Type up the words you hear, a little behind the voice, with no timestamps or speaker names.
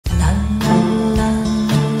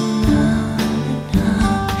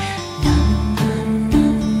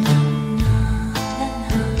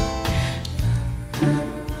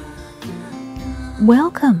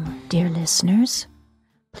Welcome, dear listeners.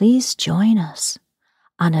 Please join us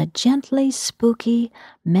on a gently spooky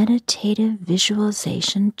meditative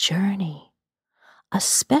visualization journey, a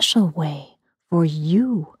special way for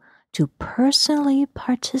you to personally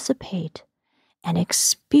participate and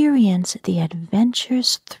experience the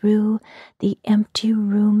adventures through the empty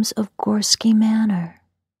rooms of Gorski Manor.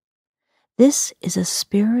 This is a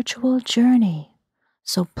spiritual journey,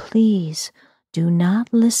 so please do not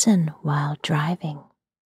listen while driving.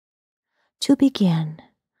 To begin,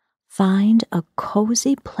 find a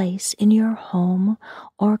cozy place in your home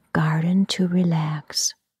or garden to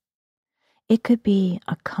relax. It could be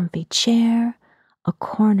a comfy chair, a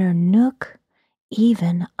corner nook,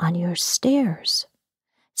 even on your stairs.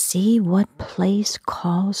 See what place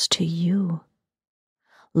calls to you.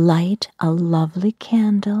 Light a lovely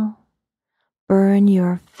candle. Burn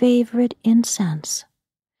your favorite incense.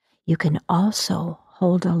 You can also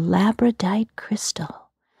hold a labradorite crystal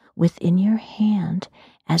within your hand,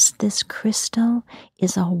 as this crystal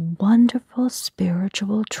is a wonderful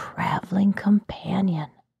spiritual traveling companion,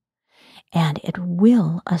 and it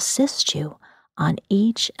will assist you on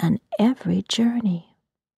each and every journey.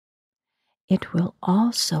 It will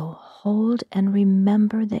also hold and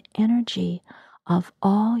remember the energy of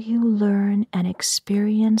all you learn and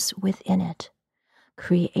experience within it,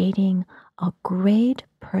 creating a great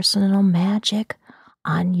personal magic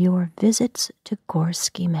on your visits to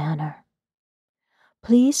Gorski Manor.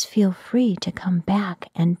 Please feel free to come back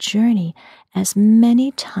and journey as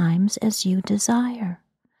many times as you desire.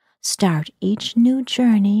 Start each new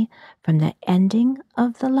journey from the ending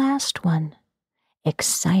of the last one.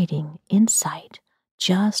 Exciting insight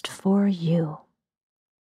just for you.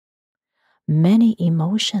 Many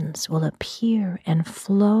emotions will appear and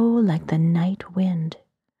flow like the night wind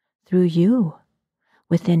through you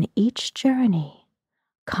within each journey.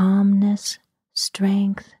 Calmness,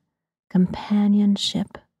 strength,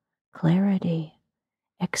 companionship, clarity,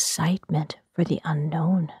 excitement for the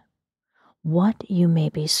unknown, what you may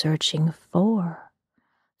be searching for,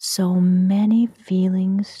 so many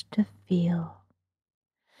feelings to feel.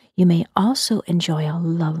 You may also enjoy a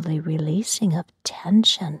lovely releasing of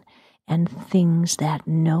tension and things that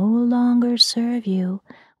no longer serve you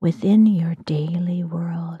within your daily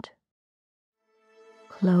world.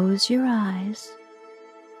 Close your eyes.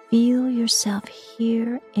 Feel yourself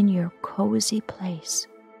here in your cozy place.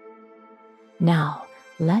 Now,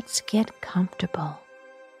 let's get comfortable.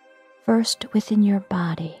 First, within your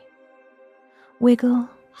body. Wiggle,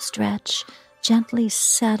 stretch, gently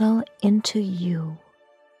settle into you.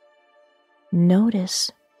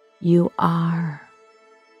 Notice you are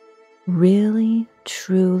really,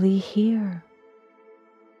 truly here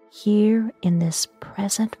in this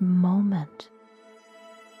present moment.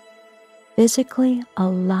 Physically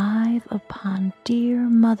alive upon dear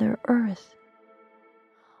Mother Earth,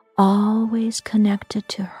 always connected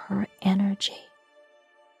to her energy.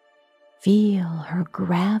 Feel her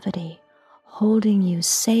gravity holding you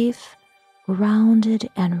safe, grounded,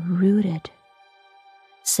 and rooted.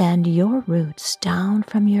 Send your roots down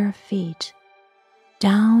from your feet,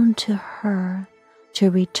 down to her to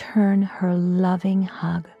return her loving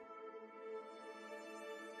hug.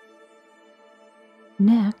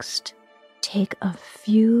 Next, take a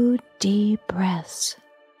few deep breaths.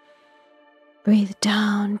 Breathe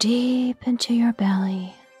down deep into your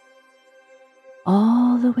belly,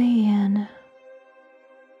 all the way in.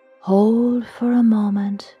 Hold for a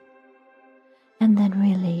moment, and then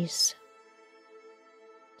release.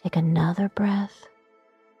 Take another breath.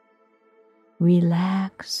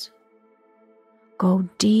 Relax. Go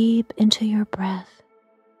deep into your breath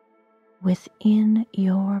within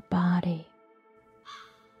your body.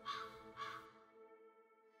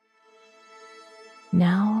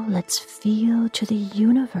 Now let's feel to the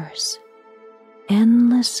universe,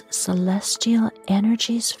 endless celestial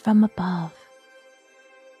energies from above.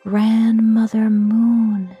 Grandmother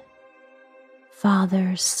Moon,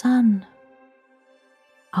 Father Sun,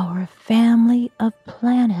 our family of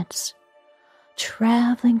planets,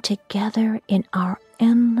 traveling together in our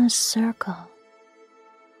endless circle.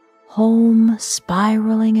 Home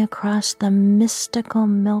spiraling across the mystical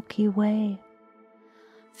Milky Way.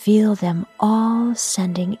 Feel them all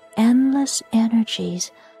sending endless energies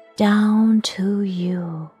down to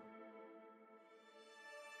you.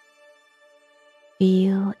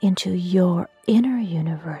 Feel into your inner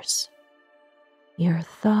universe, your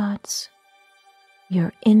thoughts,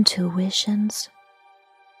 your intuitions,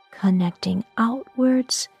 connecting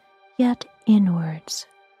outwards yet inwards,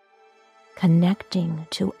 connecting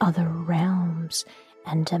to other realms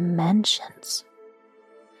and dimensions,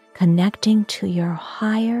 connecting to your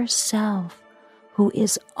higher self who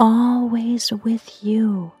is always with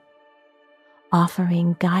you,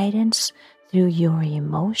 offering guidance through your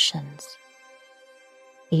emotions,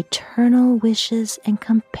 eternal wishes and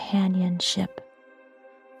companionship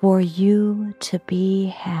for you to be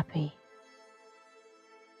happy.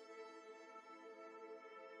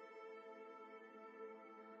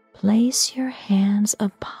 Place your hands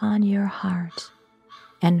upon your heart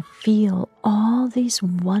and feel all these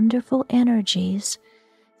wonderful energies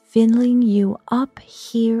filling you up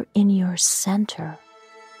here in your center,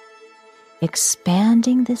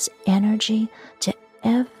 expanding this energy to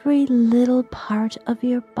every little part of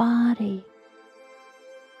your body,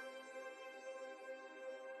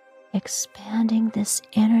 expanding this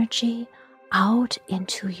energy out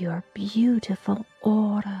into your beautiful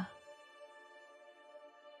aura.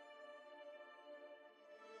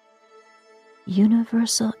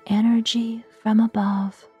 Universal energy from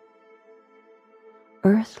above,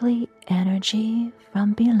 earthly energy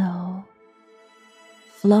from below,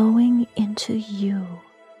 flowing into you,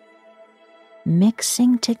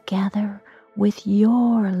 mixing together with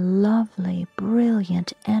your lovely,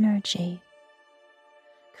 brilliant energy,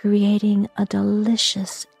 creating a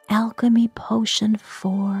delicious alchemy potion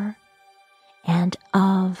for and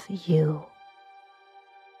of you.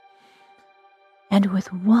 And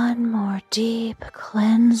with one more deep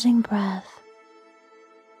cleansing breath,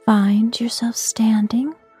 find yourself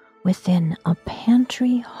standing within a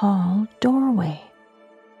pantry hall doorway.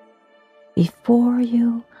 Before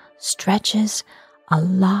you stretches a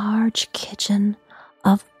large kitchen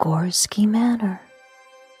of Gorski Manor.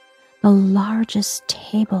 The largest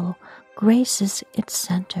table graces its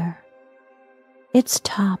center, its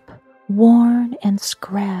top worn and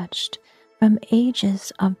scratched from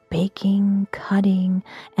ages of baking, cutting,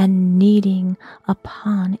 and kneading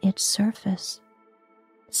upon its surface.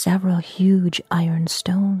 Several huge iron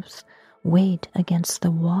stoves wait against the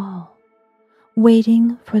wall,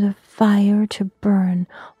 waiting for the fire to burn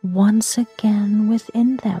once again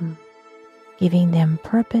within them, giving them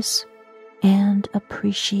purpose and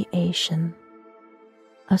appreciation.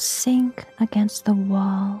 A sink against the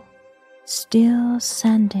wall, still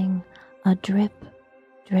sending a drip,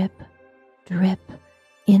 drip, drip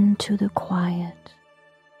into the quiet.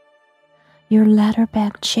 Your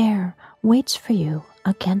ladder-back chair waits for you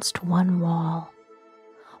against one wall.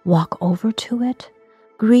 Walk over to it,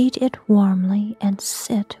 greet it warmly, and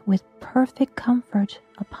sit with perfect comfort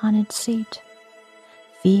upon its seat.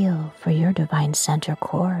 Feel for your divine center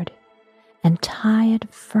cord and tie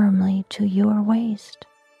it firmly to your waist.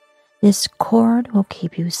 This cord will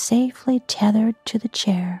keep you safely tethered to the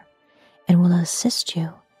chair and will assist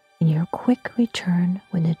you in your quick return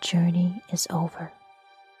when the journey is over.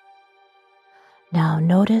 Now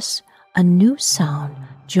notice a new sound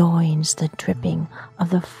joins the dripping of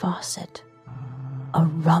the faucet, a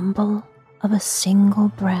rumble of a single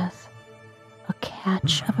breath, a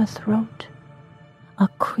catch of a throat, a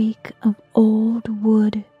creak of old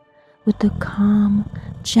wood with the calm,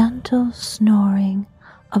 gentle snoring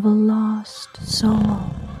of a lost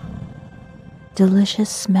soul. Delicious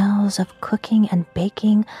smells of cooking and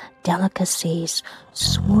baking delicacies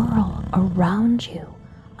swirl around you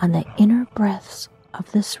on the inner breaths of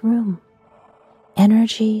this room,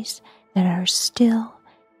 energies that are still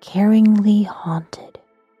caringly haunted.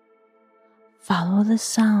 Follow the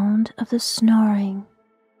sound of the snoring.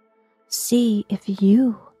 See if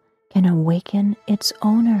you can awaken its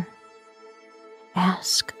owner.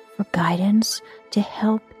 Ask for guidance to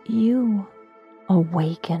help you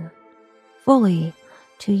awaken fully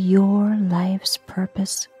to your life's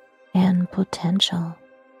purpose and potential.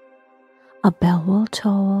 A bell will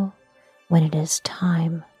toll when it is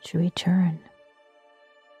time to return.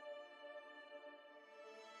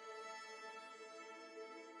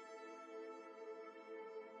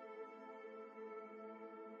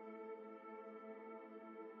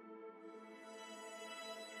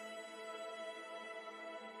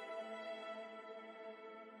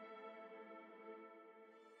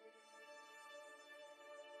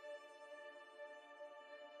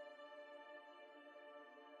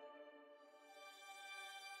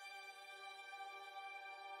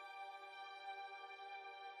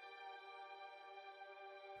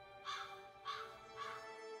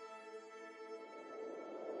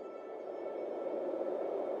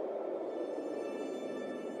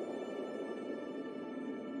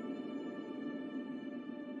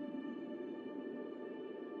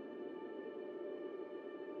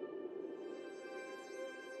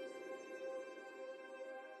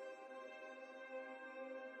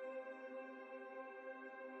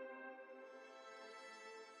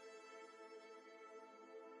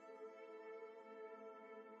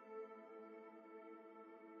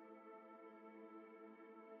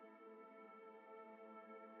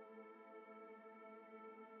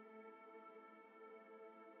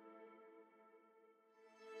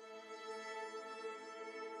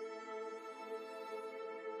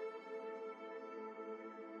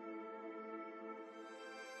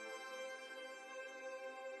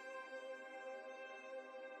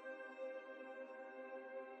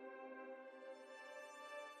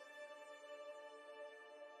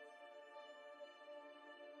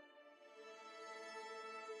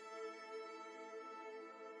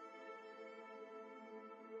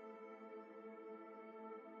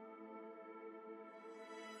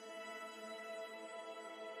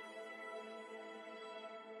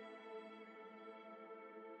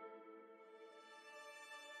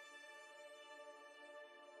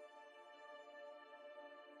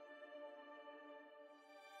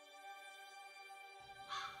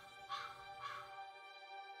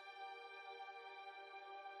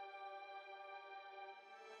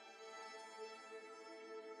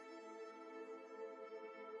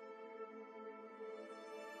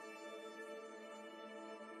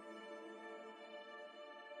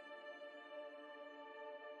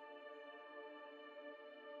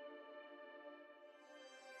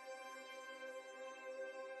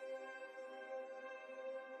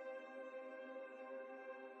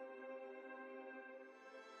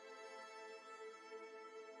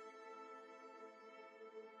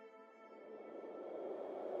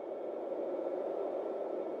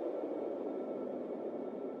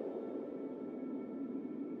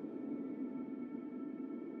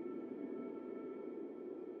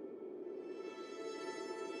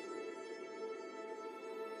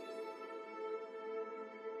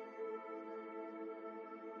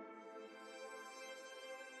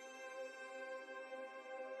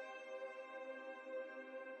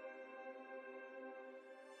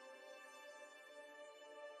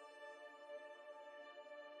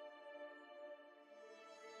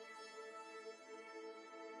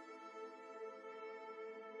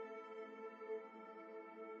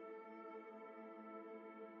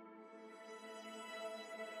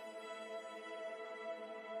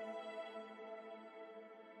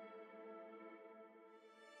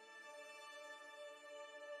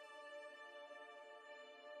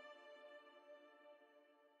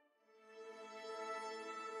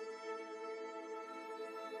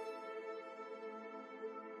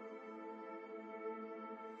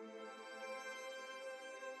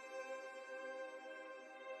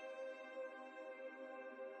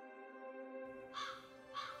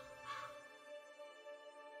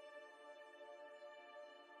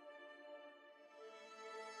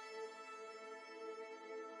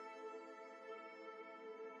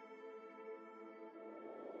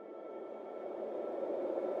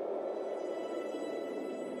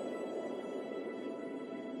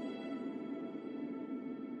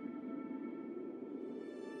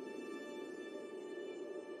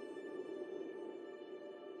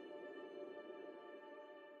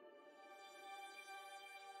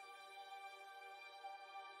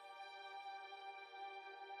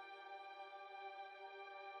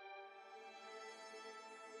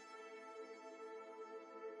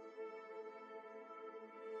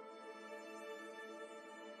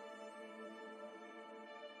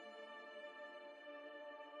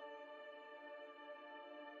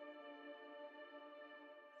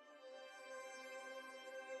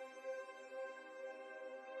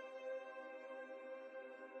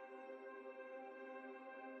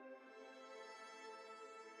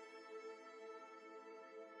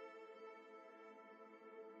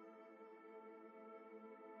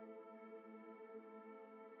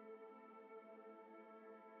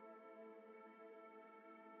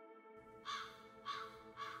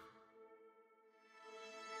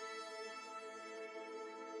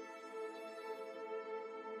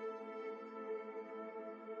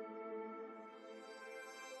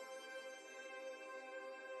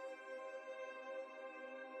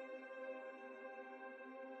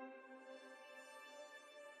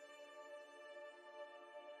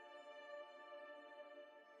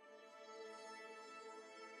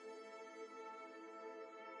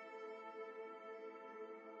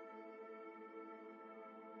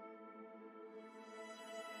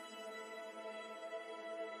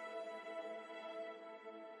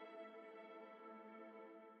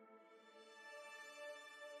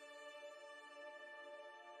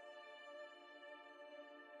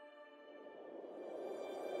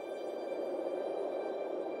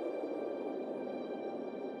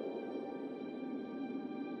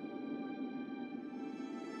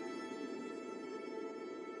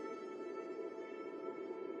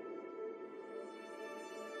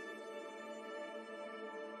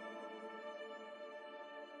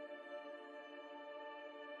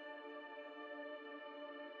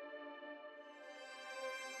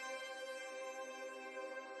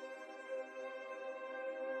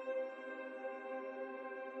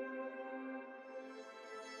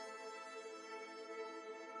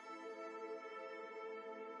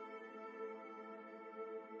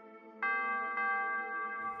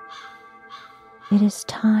 it is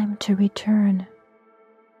time to return.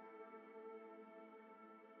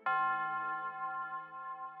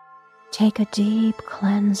 Take a deep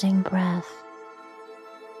cleansing breath.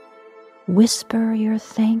 Whisper your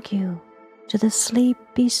thank you to the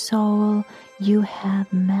sleepy soul you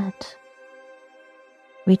have met.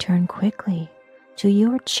 Return quickly to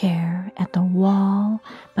your chair at the wall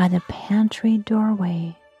by the pantry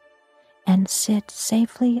doorway and sit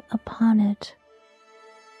safely upon it.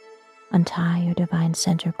 Untie your divine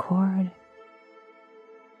center cord.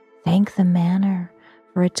 Thank the Manor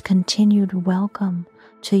for its continued welcome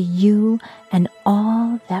to you and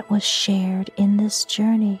all that was shared in this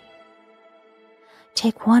journey.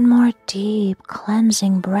 Take one more deep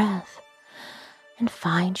cleansing breath and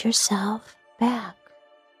find yourself back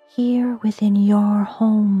here within your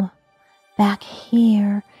home, back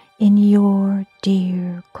here in your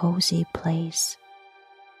dear cozy place.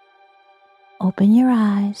 Open your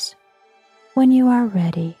eyes when you are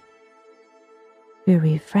ready. Be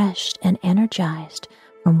refreshed and energized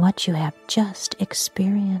from what you have just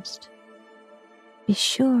experienced. Be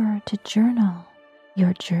sure to journal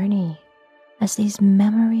your journey as these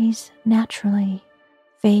memories naturally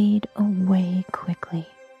fade away quickly.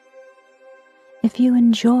 If you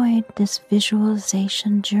enjoyed this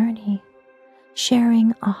visualization journey,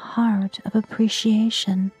 sharing a heart of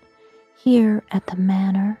appreciation here at the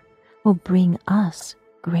Manor will bring us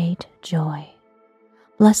great joy.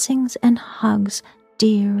 Blessings and hugs,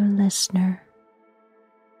 dear listener.